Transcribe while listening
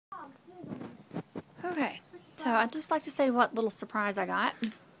Okay, so I'd just like to say what little surprise I got.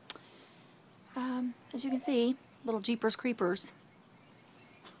 As you can see, little Jeepers Creepers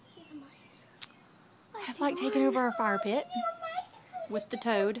have like taken over our fire pit with the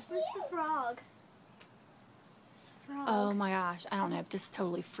toad. Where's the frog? Oh my gosh, I don't know, this is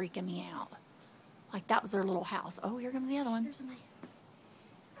totally freaking me out. Like that was their little house. Oh, here comes the other one. There's a mice.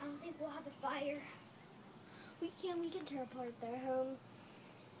 I don't think we'll have a fire. We can tear apart their home.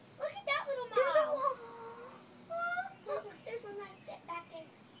 Look at that little mouse. There's a wall. There's one right back there.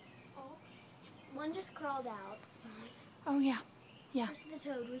 Oh. One just crawled out. Oh yeah, yeah. Where's the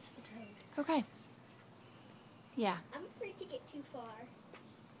toad? Where's the toad? Okay. Yeah. I'm afraid to get too far.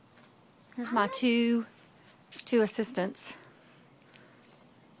 Here's my two assistants.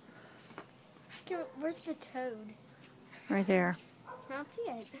 Where's the toad? Right there. I don't see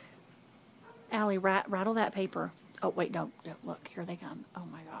it. Allie, rattle that paper. Oh, wait, don't. Look, here they come. Oh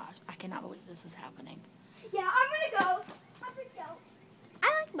my gosh, I cannot believe this is happening. Yeah, I'm gonna go. I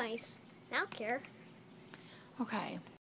like mice. I don't care. Okay.